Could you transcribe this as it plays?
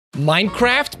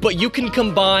Minecraft, but you can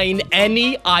combine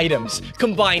any items.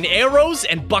 Combine arrows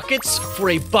and buckets for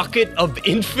a bucket of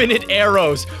infinite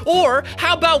arrows. Or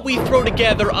how about we throw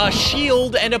together a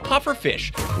shield and a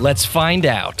pufferfish? Let's find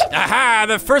out. Aha!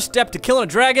 The first step to killing a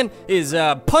dragon is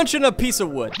punching a piece of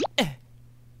wood.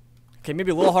 Okay,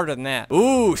 maybe a little harder than that.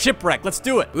 Ooh, shipwreck, let's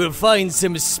do it. We'll find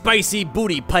some spicy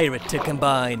booty pirate to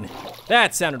combine.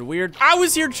 That sounded weird. I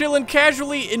was here chilling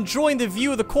casually, enjoying the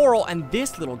view of the coral, and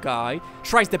this little guy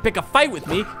tries to pick a fight with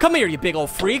me. Come here, you big old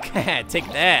freak. Take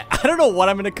that. I don't know what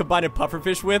I'm gonna combine a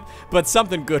pufferfish with, but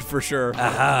something good for sure.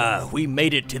 Aha, we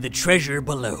made it to the treasure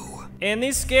below.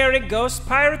 Any scary ghost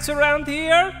pirates around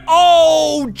here?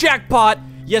 Oh, jackpot.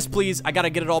 Yes, please, I gotta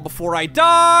get it all before I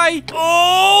die.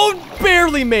 Oh,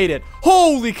 barely made it.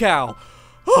 Holy cow.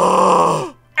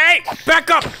 Hey, back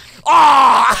up.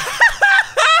 Ah!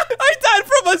 I died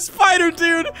from a spider,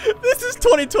 dude. This is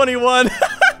 2021.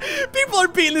 People are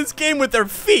beating this game with their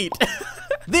feet.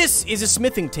 This is a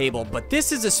smithing table, but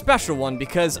this is a special one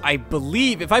because I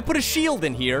believe if I put a shield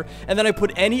in here and then I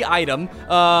put any item,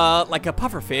 like a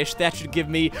pufferfish, that should give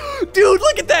me, dude,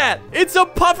 look at that. It's a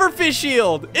pufferfish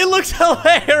shield. It looks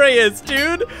hilarious,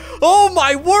 dude. Oh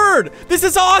my word. This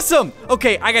is awesome.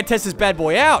 Okay, I gotta test this bad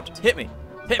boy out. Hit me,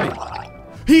 hit me.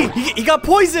 He got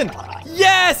poisoned.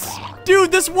 Yes,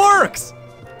 dude, this works.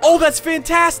 Oh, that's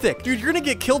fantastic. Dude, you're gonna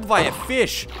get killed by a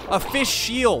fish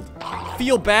shield.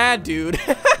 Feel bad, dude.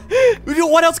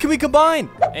 What else can we combine?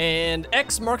 And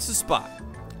X marks the spot.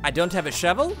 I don't have a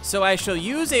shovel, so I shall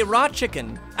use a raw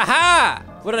chicken. Aha!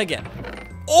 What did I get?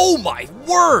 Oh my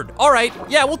word! All right,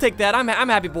 yeah, we'll take that. I'm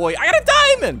happy boy. I got a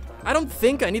diamond! I don't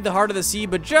think I need the heart of the sea,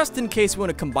 but just in case we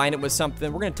want to combine it with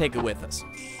something, we're gonna take it with us.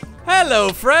 Hello,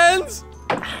 friends!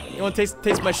 You wanna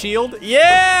taste my shield?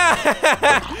 Yeah!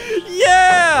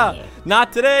 Yeah!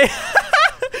 Not today.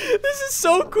 This is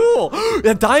so cool.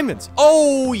 The diamonds.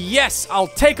 Oh, yes, I'll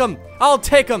take them. I'll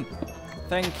take them.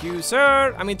 Thank you,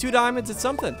 sir. I mean, 2 diamonds, it's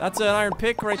something. That's an iron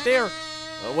pick right there.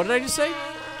 What did I just say?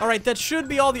 All right, that should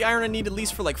be all the iron I need, at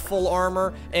least for like full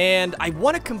armor. And I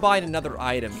want to combine another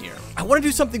item here. I want to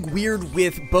do something weird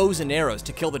with bows and arrows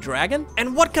to kill the dragon.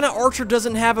 And what kind of archer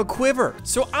doesn't have a quiver?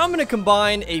 So I'm going to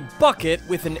combine a bucket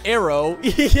with an arrow.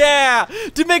 Yeah,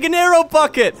 to make an arrow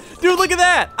bucket. Dude, look at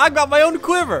that. I got my own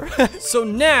quiver. So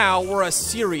now we're a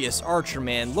serious archer,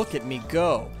 man. Look at me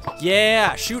go.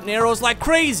 Yeah, shooting arrows like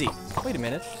crazy. Wait a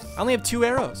minute. I only have 2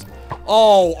 arrows.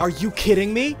 Oh, are you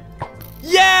kidding me?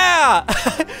 Yeah!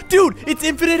 Dude, it's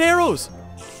infinite arrows.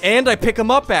 And I pick them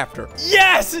up after.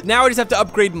 Yes! Now I just have to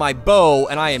upgrade my bow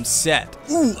and I am set.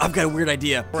 Ooh, I've got a weird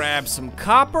idea. Grab some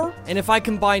copper, and if I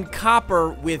combine copper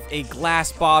with a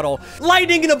glass bottle,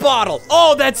 lightning in a bottle.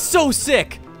 Oh, that's so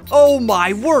sick. Oh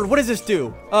my word, what does this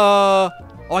do? Oh,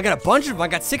 I got a bunch of them. I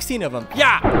got 16 of them.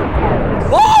 Yeah!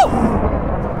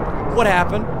 Oh! What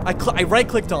happened? I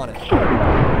right-clicked on it.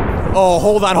 Oh,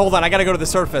 hold on, I gotta go to the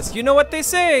surface. You know what they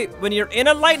say, when you're in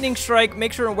a lightning strike,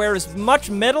 make sure to wear as much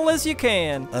metal as you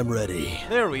can. I'm ready.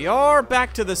 There we are,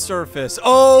 back to the surface.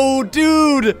 Oh,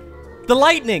 dude! The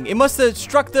lightning, it must have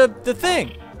struck the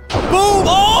thing. Boom!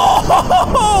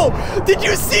 Oh! Did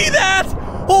you see that?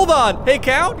 Hold on. Hey,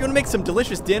 cow, you wanna make some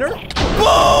delicious dinner?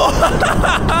 Boom!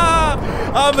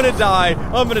 I'm gonna die.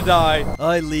 I'm gonna die.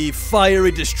 I leave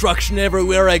fiery destruction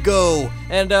everywhere I go.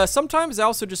 And sometimes I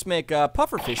also just make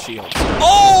pufferfish shields.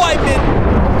 Oh,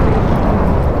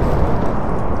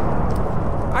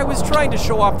 I was trying to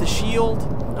show off the shield.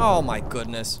 Oh my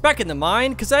goodness. Back in the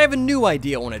mine, because I have a new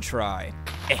idea I want to try.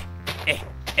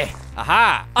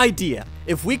 Aha! Idea.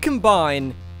 If we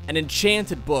combine an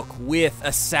enchanted book with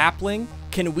a sapling,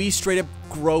 can we straight up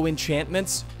grow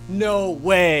enchantments? No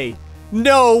way.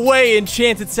 No way,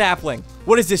 enchanted sapling.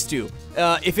 What does this do?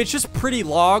 If it's just pretty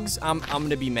logs, I'm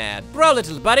gonna be mad. Grow,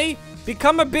 little buddy.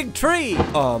 Become a big tree.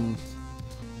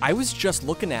 I was just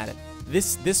looking at it.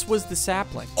 This was the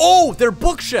sapling. Oh, they're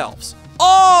bookshelves.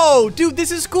 Oh, dude,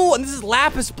 this is cool. And this is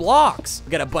lapis blocks.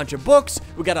 We got a bunch of books.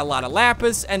 We got a lot of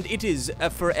lapis, and it is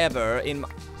forever in my...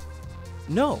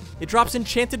 No, it drops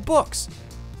enchanted books.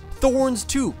 Thorns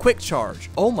too, quick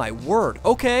charge. Oh my word,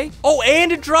 okay. Oh,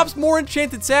 and it drops more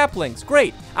enchanted saplings.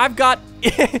 Great, I've got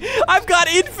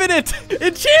infinite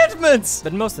enchantments.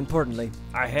 But most importantly,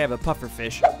 I have a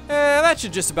pufferfish. That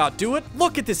should just about do it.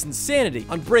 Look at this insanity.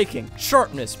 Unbreaking,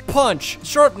 sharpness, punch,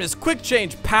 sharpness, quick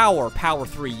change, power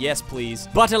 3, yes please.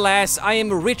 But alas, I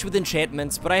am rich with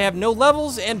enchantments, but I have no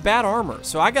levels and bad armor,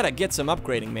 so I gotta get some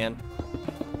upgrading, man.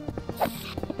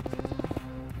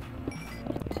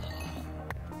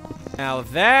 Now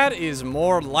that is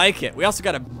more like it. We also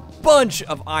got a bunch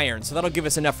of iron, so that'll give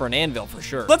us enough for an anvil for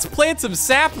sure. Let's plant some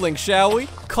saplings, shall we?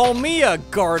 Call me a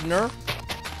gardener.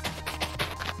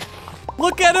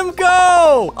 Look at him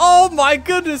go! Oh my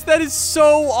goodness, that is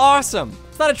so awesome.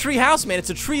 It's not a tree house, man. It's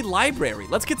a tree library.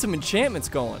 Let's get some enchantments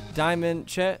going. Diamond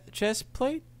chest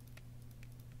plate?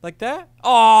 Like that?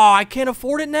 Oh, I can't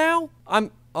afford it now?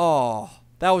 Oh,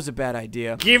 that was a bad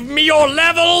idea. Give me your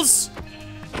levels!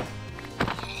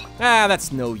 Ah,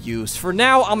 that's no use. For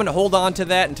now, I'm gonna hold on to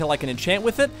that until I can enchant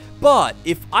with it. But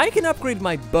if I can upgrade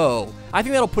my bow, I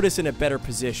think that'll put us in a better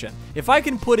position. If I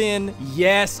can put in,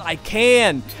 yes, I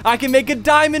can make a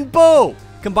diamond bow.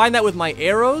 Combine that with my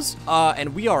arrows,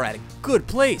 and we are at a good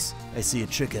place. I see a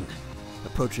chicken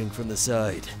approaching from the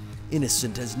side.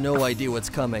 Innocent has no idea what's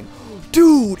coming.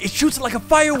 Dude, it shoots like a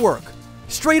firework.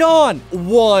 Straight on.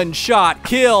 One shot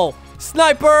kill.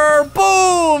 Sniper,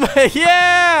 boom.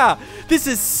 Yeah, this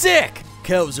is sick.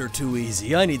 Cows are too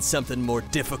easy. I need something more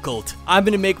difficult. I'm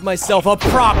gonna make myself a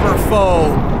proper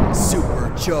foe.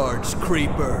 Supercharged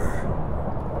creeper.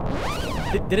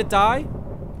 Did it die?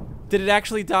 Did it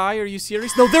actually die? Are you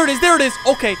serious? No, there it is, there it is.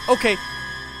 Okay.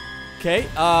 Okay,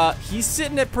 he's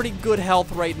sitting at pretty good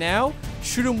health right now.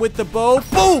 Shoot him with the bow,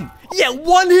 boom! Yeah,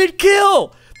 one-hit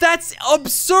kill! That's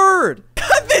absurd!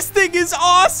 This thing is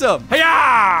awesome!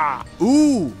 Hiya!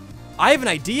 Ooh, I have an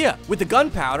idea. With the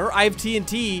gunpowder, I have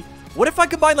TNT. What if I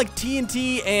combine like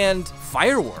TNT and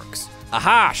fireworks?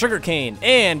 Aha, sugarcane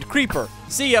and creeper.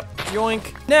 See ya,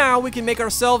 yoink. Now we can make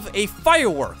ourselves a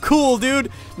firework. Cool,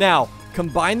 dude. Now,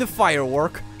 combine the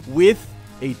firework with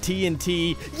a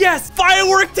TNT. Yes,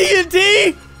 firework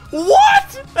TNT!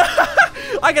 What?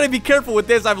 I gotta be careful with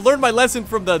this. I've learned my lesson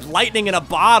from the lightning in a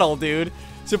bottle, dude.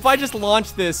 So if I just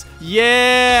launch this,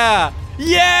 yeah,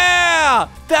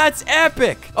 that's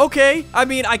epic. Okay, I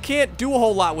mean, I can't do a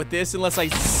whole lot with this unless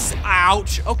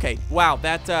ouch. Okay, wow,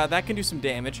 that can do some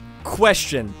damage.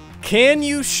 Question, can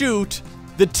you shoot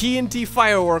the TNT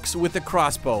fireworks with a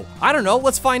crossbow? I don't know,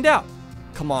 let's find out.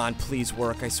 Come on, please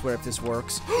work, I swear if this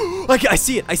works. I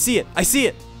see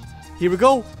it. Here we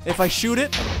go, if I shoot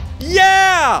it.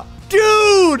 Yeah,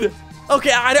 dude!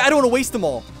 Okay, I don't want to waste them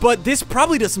all, but this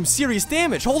probably does some serious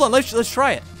damage. Hold on, let's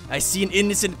try it. I see an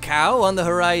innocent cow on the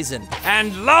horizon.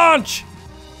 And launch!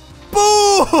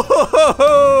 Boom!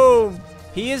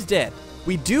 He is dead.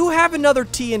 We do have another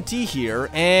TNT here,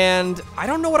 and I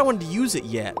don't know what I wanted to use it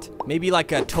yet. Maybe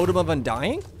like a Totem of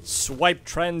Undying? Swipe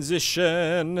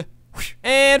transition.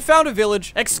 And found a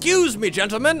village. Excuse me,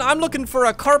 gentlemen. I'm looking for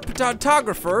a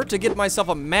cartographer to get myself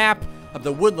a map of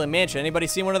the Woodland Mansion. Anybody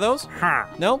seen one of those? Huh.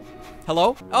 No?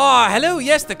 Hello? Oh, hello,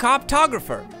 yes, the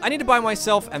cartographer. I need to buy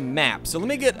myself a map, so let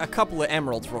me get a couple of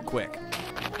emeralds real quick.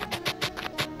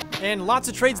 And lots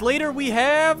of trades later, we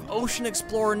have Ocean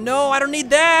Explorer. No, I don't need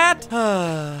that.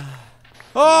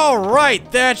 All right,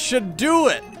 that should do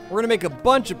it. We're gonna make a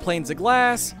bunch of planes of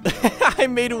glass. I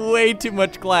made way too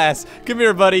much glass. Come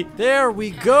here, buddy. There we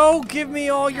go. Give me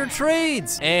all your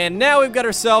trades. And now we've got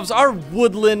ourselves our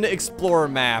Woodland Explorer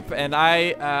map. And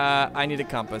I need a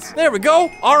compass. There we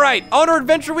go. All right, on our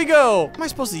adventure we go. How am I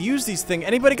supposed to use these things?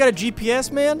 Anybody got a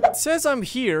GPS, man? It says I'm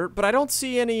here, but I don't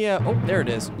see any, oh, there it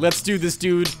is. Let's do this,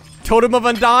 dude. Totem of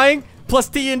Undying plus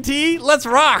TNT. Let's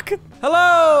rock.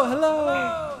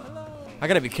 Hello. I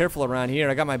gotta be careful around here.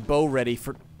 I got my bow ready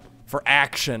for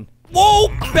action. Whoa!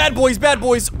 Bad boys.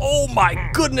 Oh my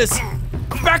goodness.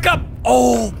 Back up.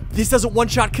 Oh, this doesn't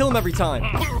one-shot kill him every time.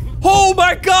 Oh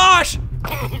my gosh!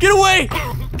 Get away!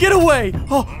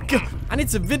 Oh, I need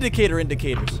some Vindicator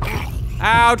indicators.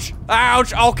 Ouch.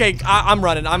 Okay, I'm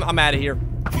running. I'm out of here.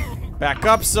 Back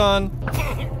up, son.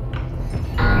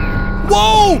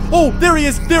 Whoa! Oh, there he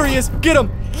is. Get him.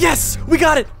 Yes, we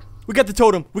got it. We got the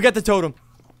totem.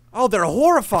 Oh, they're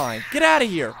horrifying. Get out of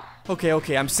here.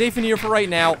 Okay, I'm safe in here for right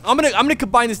now. I'm gonna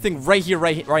combine this thing right here,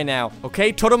 right now.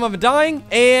 Okay, Totem of Undying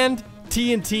and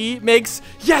TNT makes,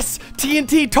 yes,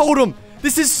 TNT totem.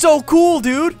 This is so cool,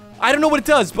 dude. I don't know what it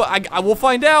does, but I will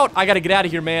find out. I gotta get out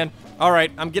of here, man. All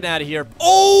right, I'm getting out of here.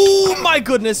 Oh my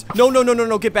goodness. No,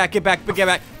 get back.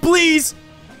 Please.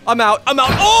 I'm out.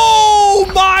 Oh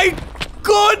my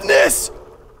goodness.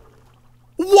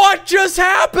 What just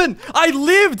happened? I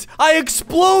lived. I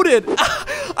exploded.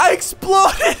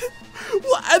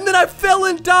 And then I fell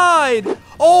and died.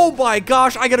 Oh my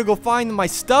gosh, I gotta go find my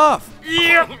stuff.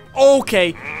 Yeah.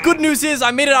 Okay, good news is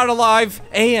I made it out alive.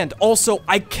 And also,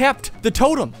 I kept the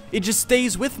totem. It just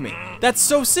stays with me. That's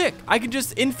so sick. I can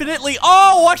just infinitely,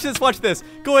 oh, watch this.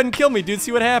 Go ahead and kill me, dude.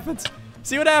 See what happens.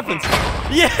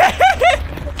 Yeah.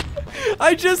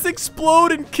 I just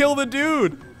explode and kill the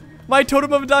dude. My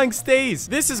Totem of Undying stays.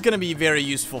 This is gonna be very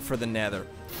useful for the nether.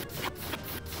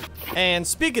 And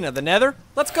speaking of the nether,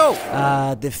 let's go.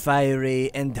 Ah, the fiery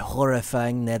and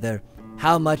horrifying nether.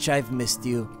 How much I've missed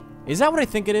you. Is that what I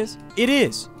think it is? It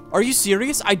is. Are you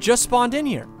serious? I just spawned in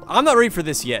here. I'm not ready for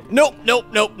this yet. Nope, nope,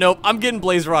 nope, nope. I'm getting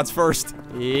blaze rods first.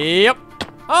 Yep.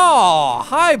 Oh,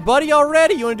 hi, buddy,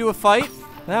 already. You want to do a fight?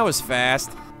 That was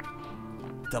fast.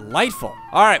 Delightful.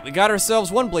 All right, we got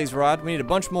ourselves one blaze rod. We need a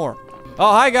bunch more.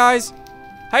 Oh, hi, guys.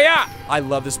 Hiya! I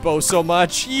love this bow so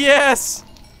much. Yes!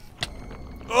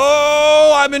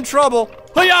 Oh, I'm in trouble.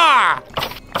 Hiya!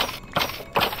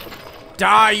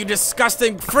 Die, you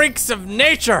disgusting freaks of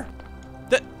nature!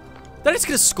 Did I just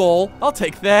get a skull? I'll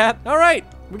take that. All right,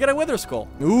 we got a wither skull.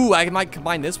 Ooh, I might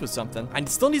combine this with something. I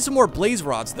still need some more blaze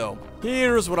rods, though.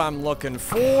 Here's what I'm looking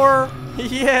for.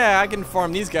 Yeah, I can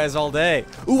farm these guys all day.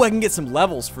 Ooh, I can get some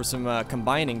levels for some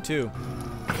combining, too.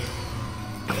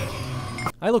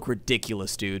 I look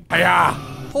ridiculous, dude. Hiya!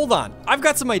 Hold on, I've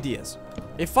got some ideas.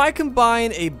 If I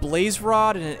combine a blaze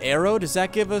rod and an arrow, does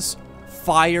that give us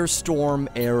firestorm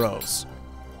arrows?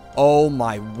 Oh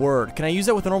my word. Can I use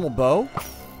that with a normal bow?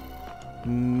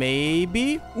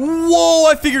 Maybe? Whoa,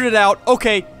 I figured it out.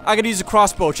 Okay, I gotta use a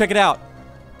crossbow. Check it out.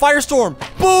 Firestorm.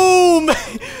 Boom!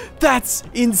 That's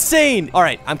insane. All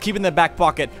right, I'm keeping that in the back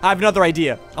pocket. I have another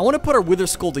idea. I want to put our wither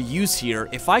skull to use here.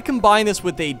 If I combine this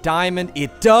with a diamond,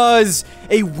 it does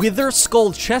a wither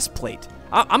skull chest plate.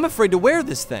 I'm afraid to wear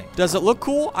this thing. Does it look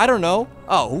cool? I don't know.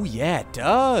 Oh, yeah, it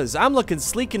does. I'm looking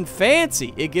sleek and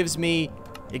fancy. It gives me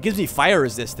fire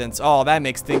resistance. Oh, that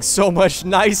makes things so much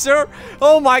nicer.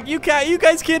 Oh my, you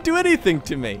guys can't do anything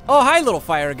to me. Oh, hi, little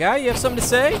fire guy. You have something to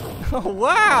say? Oh,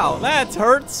 wow, that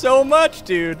hurts so much,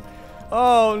 dude.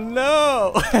 Oh,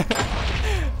 no.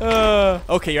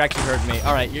 Okay, you're actually hurting me.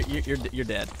 All right, you're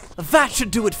dead. That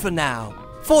should do it for now.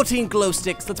 14 glow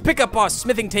sticks. Let's pick up our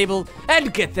smithing table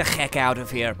and get the heck out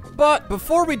of here. But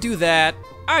before we do that,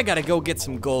 I gotta go get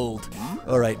some gold.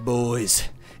 All right, boys.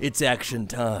 It's action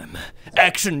time.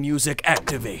 Action music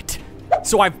activate.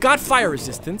 So I've got fire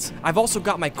resistance. I've also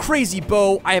got my crazy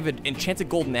bow. I have an enchanted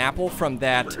golden apple from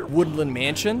that woodland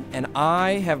mansion. And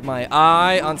I have my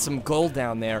eye on some gold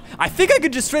down there. I think I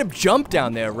could just straight up jump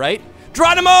down there, right?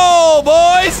 Geronimo,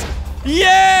 boys!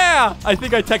 Yeah! I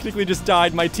think I technically just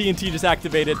died. My TNT just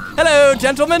activated. Hello,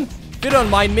 gentlemen. If you don't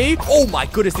mind me. Oh my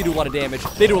goodness, they do a lot of damage.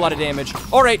 They do a lot of damage.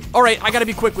 All right, I gotta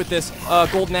be quick with this.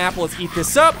 Golden apple, let's eat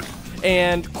this up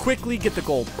and quickly get the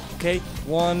gold. Okay,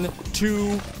 1,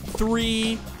 2,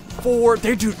 3, 4.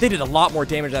 They did a lot more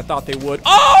damage than I thought they would.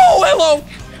 Oh, hello!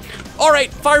 All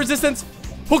right, fire resistance.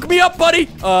 Hook me up, buddy.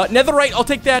 Netherite, I'll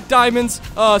take that. Diamonds,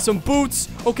 some boots.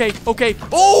 Okay.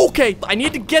 I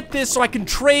need to get this so I can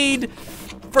trade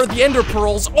for the ender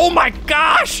pearls. Oh my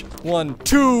gosh! 1,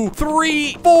 2,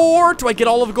 3, 4. Do I get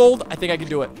all of the gold? I think I can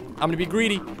do it. I'm gonna be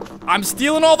greedy. I'm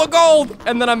stealing all the gold,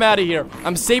 and then I'm out of here.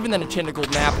 I'm saving that enchanted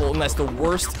golden apple, and that's the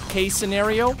worst case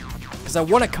scenario, because I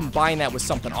want to combine that with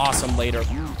something awesome later.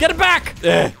 Get it back!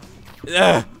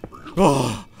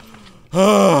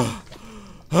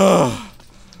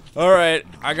 All right,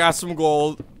 I got some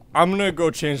gold. I'm gonna go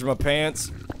change my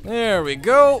pants. There we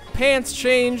go. Pants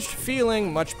changed,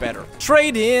 feeling much better.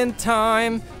 Trade in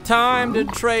time. Time to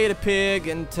trade a pig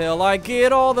until I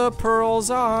get all the pearls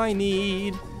I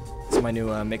need. It's my new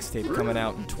mixtape coming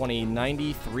out in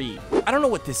 2093. I don't know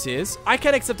what this is. I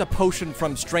can't accept a potion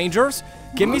from strangers.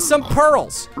 Give me some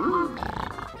pearls.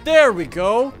 There we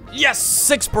go. Yes,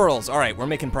 6 pearls. All right, we're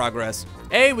making progress.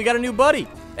 Hey, we got a new buddy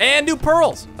and new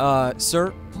pearls.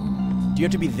 Sir, do you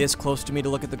have to be this close to me to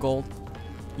look at the gold?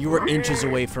 You were inches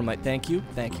away from my, thank you.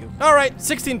 All right,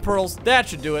 16 pearls, that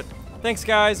should do it. Thanks,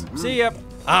 guys, see ya.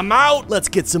 I'm out. Let's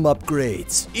get some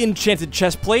upgrades. Enchanted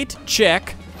chest plate,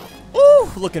 check.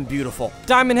 Ooh, looking beautiful.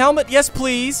 Diamond helmet, yes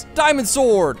please. Diamond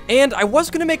sword. And I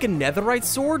was gonna make a netherite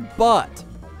sword, but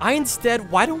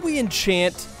why don't we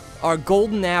enchant our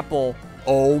golden apple?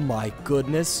 Oh my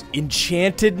goodness,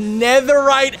 enchanted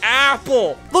netherite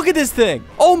apple. Look at this thing.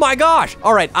 Oh my gosh.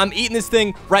 All right, I'm eating this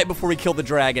thing right before we kill the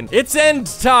dragon. It's end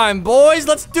time, boys.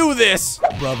 Let's do this.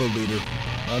 Bravo, leader.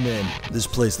 I'm in. This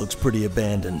place looks pretty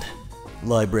abandoned.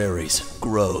 Libraries.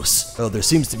 Gross. Oh, there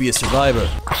seems to be a survivor.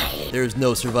 There's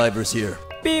no survivors here.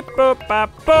 Beep, boop,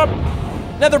 bop,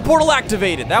 boop. Nether portal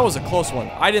activated. That was a close one.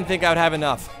 I didn't think I would have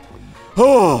enough.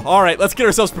 Oh, all right, let's get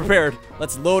ourselves prepared.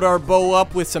 Let's load our bow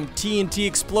up with some TNT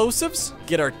explosives.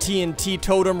 Get our TNT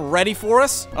totem ready for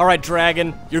us. All right,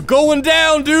 dragon, you're going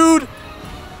down, dude.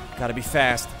 Gotta be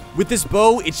fast. With this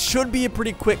bow, it should be a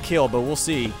pretty quick kill, but we'll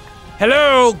see.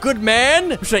 Hello, good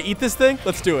man. Should I eat this thing?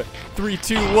 Let's do it. 3,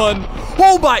 2, 1.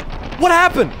 Oh my, what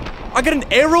happened? I got an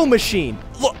arrow machine.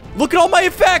 Look at all my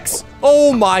effects.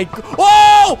 Oh my,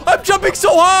 oh, I'm jumping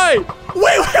so high.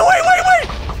 Wait.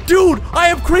 Dude, I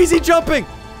have crazy jumping.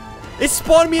 It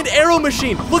spawned me an arrow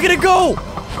machine. Look at it go.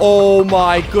 Oh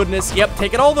my goodness. Yep,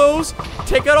 take out all those.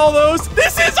 Take out all those.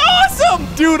 This is awesome!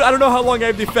 Dude, I don't know how long I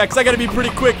have the effects. I gotta be pretty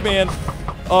quick, man.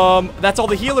 That's all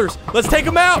the healers. Let's take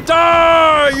them out.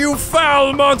 Die, you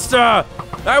foul monster!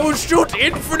 I will shoot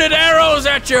infinite arrows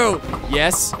at you!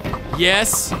 Yes.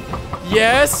 Yes.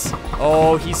 Yes.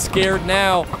 Oh, he's scared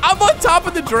now. I'm on top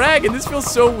of the dragon. This feels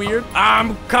so weird.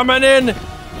 I'm coming in!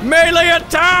 Melee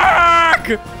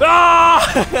attack! Ah!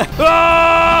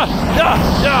 Ah! Ah!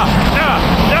 Ah!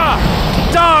 Ah!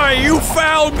 Die, you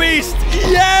foul beast!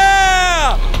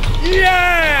 Yeah!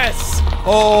 Yes!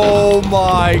 Oh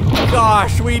my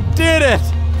gosh, we did it!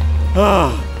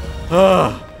 Ow,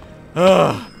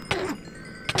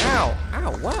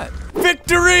 what?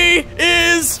 Victory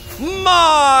is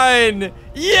mine!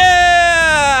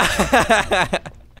 Yeah!